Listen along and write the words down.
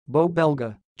BEAU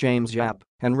Belga, James Yap,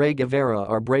 and Rey Guevarra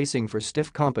are bracing for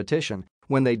stiff competition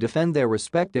when they defend their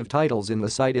respective titles in the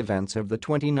side events of the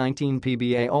 2019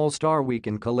 PBA All-Star Week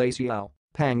in Calasiao,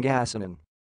 Pangasinan.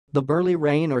 The burly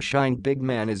rain or shine big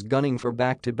man is gunning for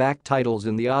back-to-back titles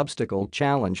in the obstacle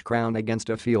challenge crown against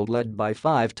a field led by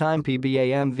five-time PBA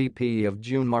MVP of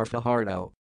Ginebra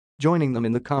Fajardo. Joining them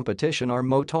in the competition are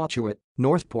Tautuaa,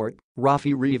 NorthPort,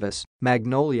 Rafi Reavis,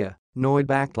 Magnolia,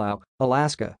 Baclao,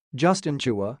 Alaska, Justin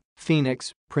Chua,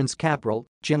 Phoenix, Prince Caperal,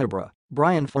 Ginebra,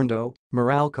 Bryan Faundo,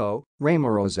 Meralco,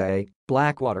 Raymar,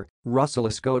 Blackwater, Russel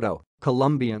Escoto,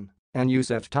 Columbian, and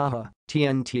Yousef Taha,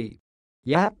 TNT.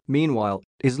 Yap, meanwhile,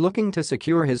 is looking to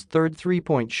secure his third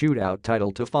three-point shootout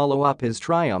title to follow up his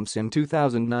triumphs in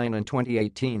 2009 and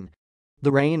 2018.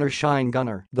 The rain or shine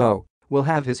gunner, though, will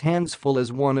have his hands full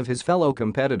as one of his fellow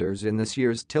competitors in this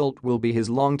year's tilt will be his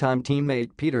longtime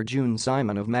teammate Peter June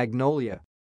Simon of Magnolia.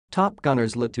 Top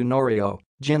gunners Latunorio,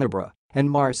 Ginebra, and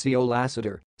Marcio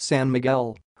Lassiter, San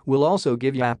Miguel, will also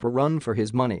give Yap a run for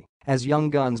his money, as young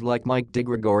guns like Mike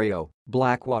DeGregorio,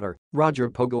 Blackwater, Roger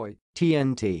Pogoy,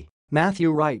 TNT,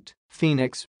 Matthew Wright,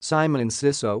 Phoenix, Simon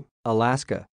Enciso,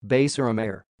 Alaska,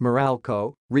 Raymar,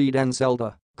 Meralco, Reed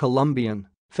Encelta, Columbian,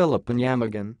 Philip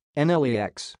Nyamagan,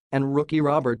 NLEX, and rookie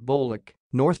Robert Bolick,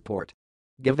 NorthPort.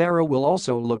 Guevarra will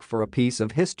also look for a piece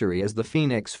of history as the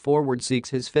Phoenix forward seeks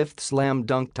his fifth slam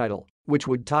dunk title, which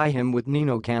would tie him with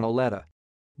Nino Canaleta.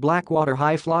 Blackwater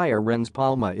high flyer Renz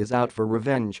Palma is out for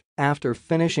revenge after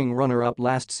finishing runner-up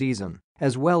last season,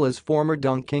 as well as former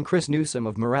dunk king Chris Newsom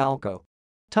of Meralco.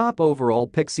 Top overall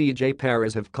pick CJ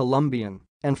Perez of Columbian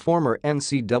and former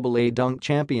NCAA dunk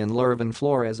champion Lervin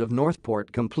Flores of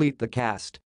NorthPort complete the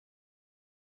cast.